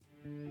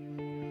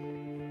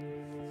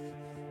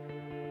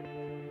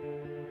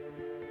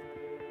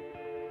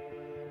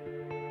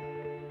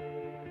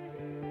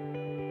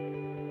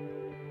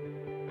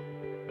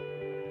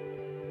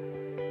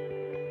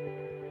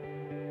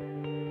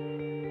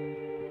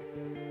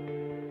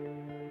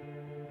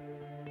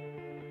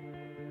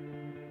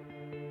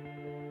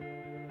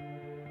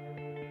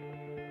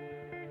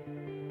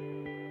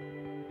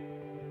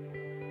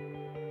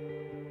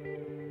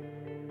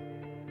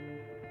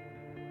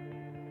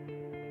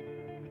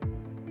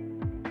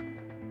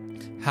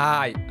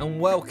Hi and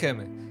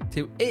welcome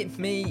to It's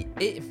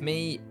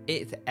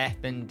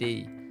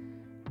F&D.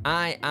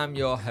 I am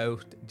your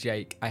host,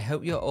 Jake. I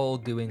hope you're all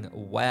doing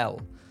well.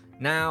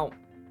 Now,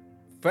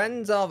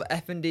 friends of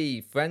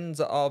F&D, friends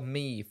of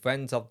me,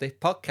 friends of this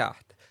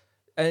podcast,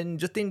 and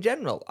just in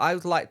general, I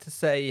would like to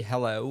say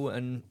hello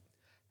and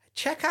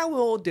check how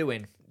we're all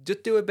doing.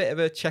 Just do a bit of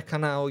a check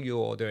on how you're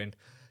all doing.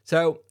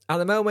 So, at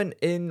the moment,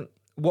 in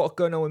what's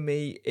going on with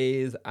me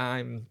is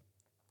I'm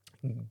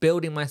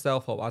building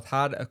myself up. I've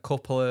had a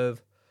couple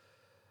of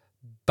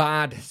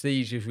bad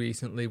seizures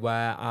recently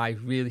where I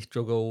really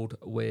struggled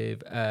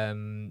with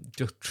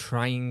just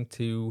trying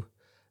to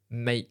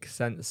make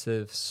sense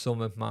of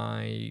some of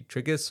my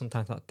triggers.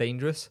 Sometimes that's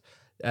dangerous,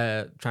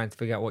 trying to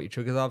figure out what your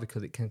triggers are,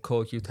 because it can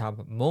cause you to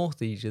have more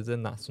seizures,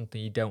 and that's something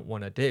you don't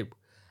want to do.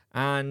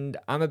 And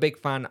I'm a big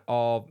fan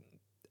of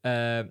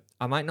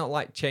I might not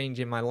like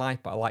changing my life,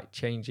 but I like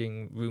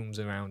changing rooms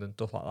around and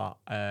stuff like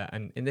that.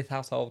 And in this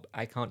household,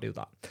 I can't do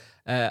that.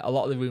 A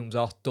lot of the rooms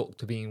are stuck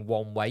to being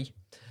one way,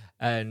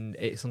 and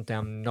it's something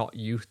I'm not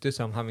used to,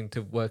 so I'm having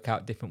to work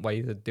out different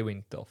ways of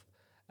doing stuff.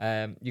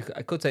 I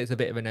could say it's a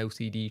bit of an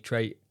OCD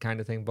trait kind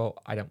of thing, but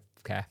I don't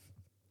care.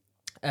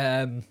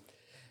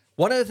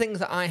 One of the things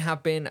that I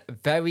have been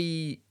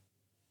very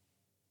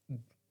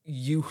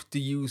used to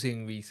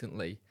using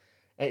recently,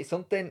 it's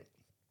something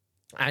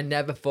I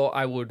never thought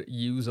I would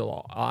use a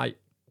lot.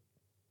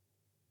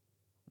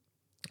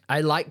 I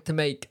like to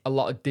make a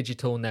lot of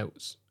digital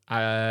notes.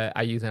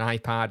 I use an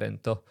iPad and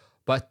stuff,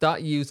 but I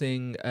start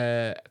using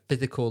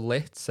physical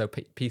lists, so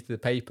pieces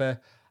of paper.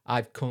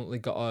 I've currently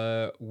got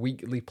a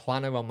weekly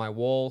planner on my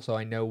wall, so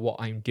I know what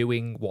I'm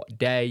doing, what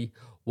day,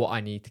 what I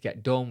need to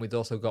get done. We've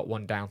also got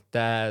one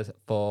downstairs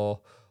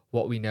for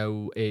what we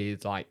know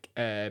is like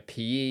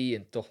PE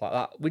and stuff like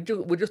that.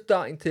 We're just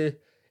starting to.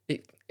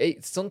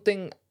 It's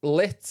something,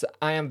 lists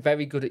I am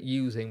very good at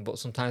using, but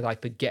sometimes I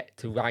forget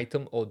to write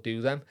them or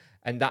do them,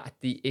 and that's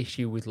the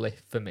issue with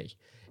lists for me.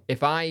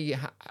 If I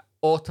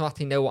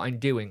automatically know what I'm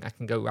doing, I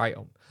can go write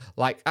them.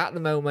 Like at the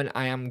moment,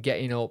 I am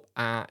getting up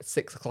at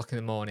 6 o'clock in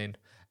the morning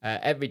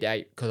every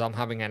day, because I'm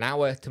having an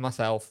hour to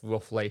myself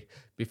roughly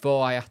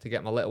before I have to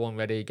get my little one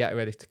ready, get her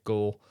ready to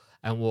go,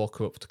 and walk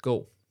her up to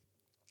school.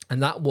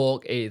 And that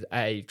walk is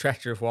a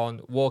treacherous one,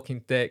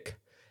 walking thick.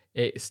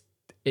 It's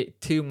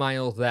 2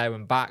 miles there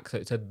and back, so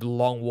it's a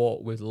long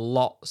walk with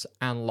lots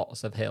and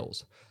lots of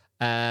hills.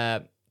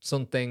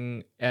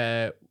 Something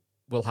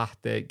we'll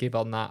have to give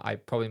on that. I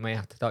probably may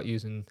have to start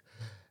using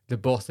the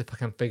bus if I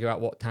can figure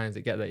out what times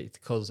it gets there,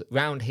 because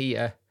round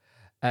here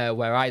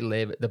where I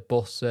live, the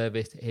bus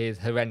service is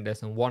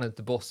horrendous. And one of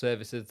the bus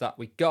services that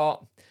we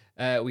got,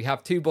 we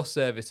have 2 bus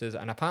services,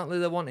 and apparently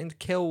they're wanting to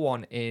kill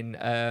one in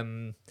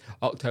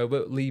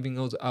October, leaving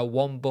us a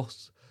 1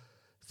 bus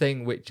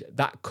thing, which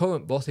that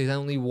current bus is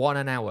only 1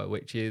 an hour,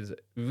 which is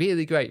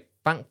really great.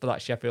 Thanks for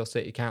that, Sheffield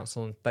City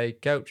Council and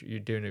Stagecoach. You're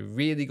doing a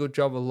really good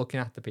job of looking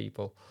after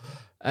people.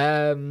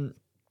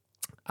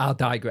 I'll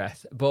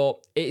digress,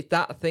 but it's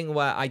that thing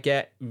where I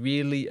get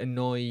really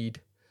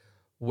annoyed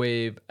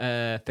with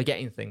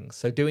forgetting things.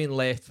 So doing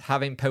lists,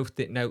 having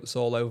post-it notes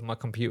all over my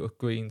computer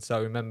screen, so I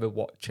remember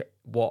what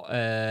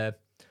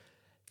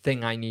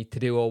thing I need to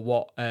do, or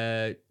what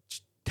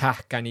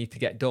task I need to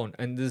get done.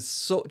 And there's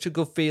such a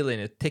good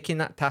feeling of ticking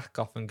that task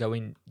off and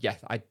going, yes,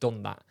 I've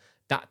done that.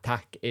 That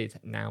task is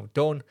now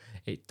done.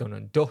 It's done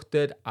and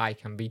dusted. I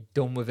can be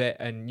done with it,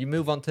 and you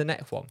move on to the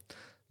next one.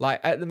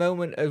 Like at the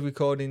moment of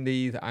recording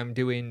these, I'm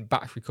doing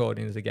batch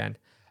recordings again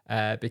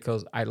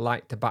because I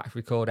like to batch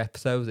record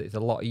episodes. It's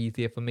a lot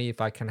easier for me if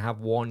I can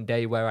have one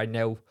day where I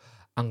know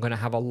I'm going to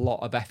have a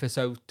lot of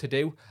episodes to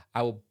do.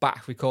 I will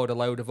batch record a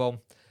load of them,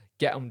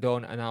 get them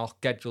done, and I'll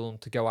schedule them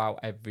to go out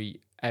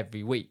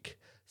every week.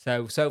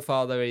 So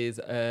far there is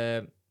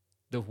the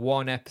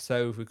 1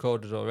 episode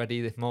recorded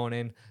already this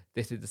morning.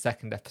 This is the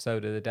 2nd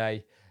episode of the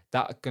day.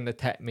 That's going to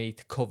take me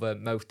to cover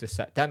most of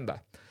September,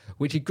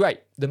 which is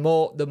great. The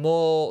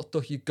more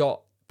stuff you've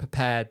got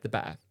prepared, the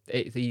better.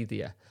 It's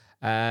easier.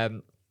 There's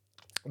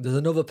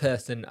another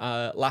person,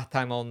 last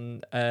time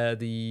on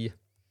the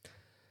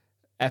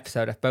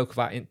episode I spoke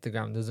about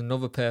Instagram, there's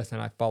another person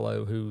I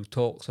follow who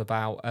talks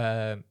about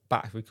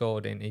batch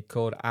recording. He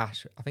called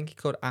Ash. I think he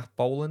called Ash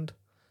Boland.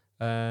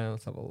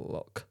 Let's have a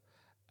look.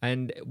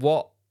 And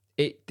what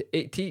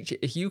it teaches,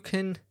 if you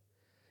can,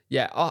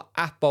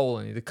 Ash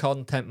Boland, he's a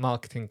content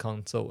marketing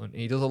consultant.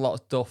 He does a lot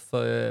of stuff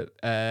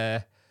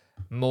for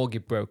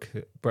mortgage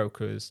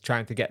brokers,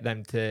 trying to get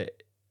them to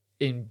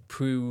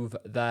improve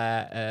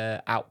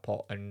their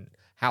output and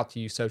how to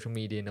use social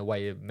media in a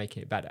way of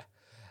making it better.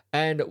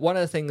 And one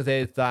of the things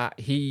is that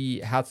he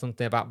had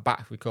something about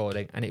batch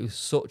recording, and it was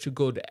such a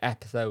good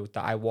episode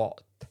that I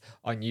watched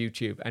on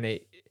YouTube. And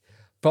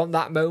from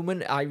that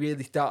moment, I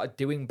really started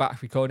doing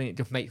batch recording. It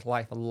just makes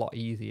life a lot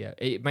easier.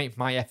 It makes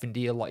my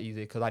F&D a lot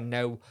easier because I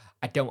know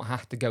I don't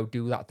have to go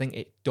do that thing.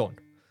 It's done.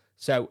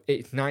 So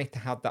it's nice to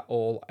have that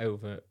all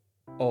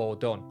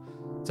done.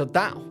 So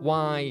that's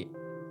why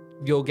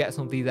you'll get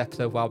some of these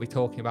episodes where I'll be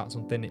talking about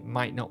something. It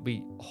might not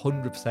be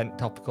 100%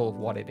 topical of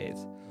what it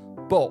is.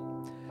 But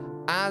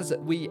as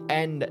we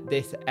end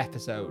this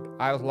episode,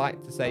 I would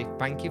like to say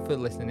thank you for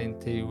listening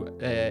to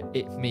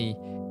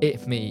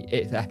it's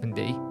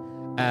F&D.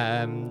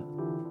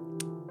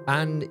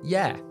 And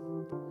yeah,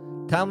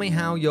 tell me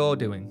how you're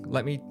doing.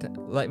 Let me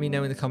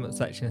know in the comment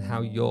section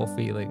how you're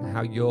feeling,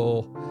 how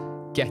you're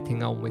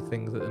getting on with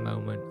things at the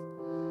moment.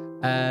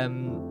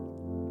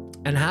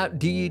 And how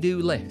do you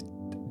do Lyft?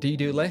 Do you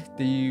do Lyft?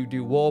 Do you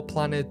do Wall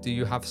Planner? Do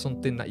you have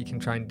something that you can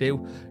try and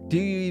do? Do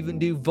you even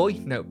do voice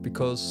note?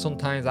 Because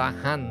sometimes our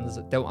hands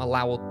don't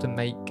allow us to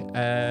make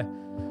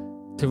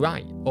to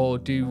write, or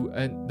do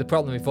the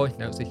problem with voice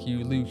notes, if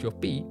you lose your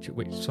speech,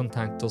 which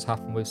sometimes does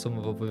happen with some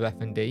of us with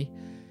F&D,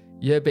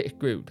 you're a bit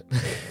screwed.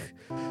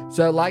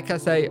 So like I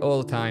say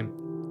all the time,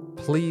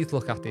 please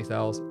look after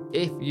yourselves.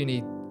 If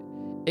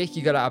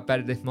you got out of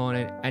bed this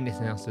morning,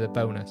 anything else is a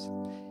bonus.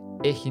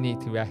 If you need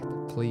to rest,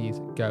 please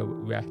go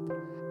rest.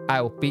 I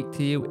will speak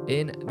to you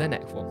in the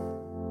next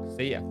one.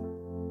 See ya.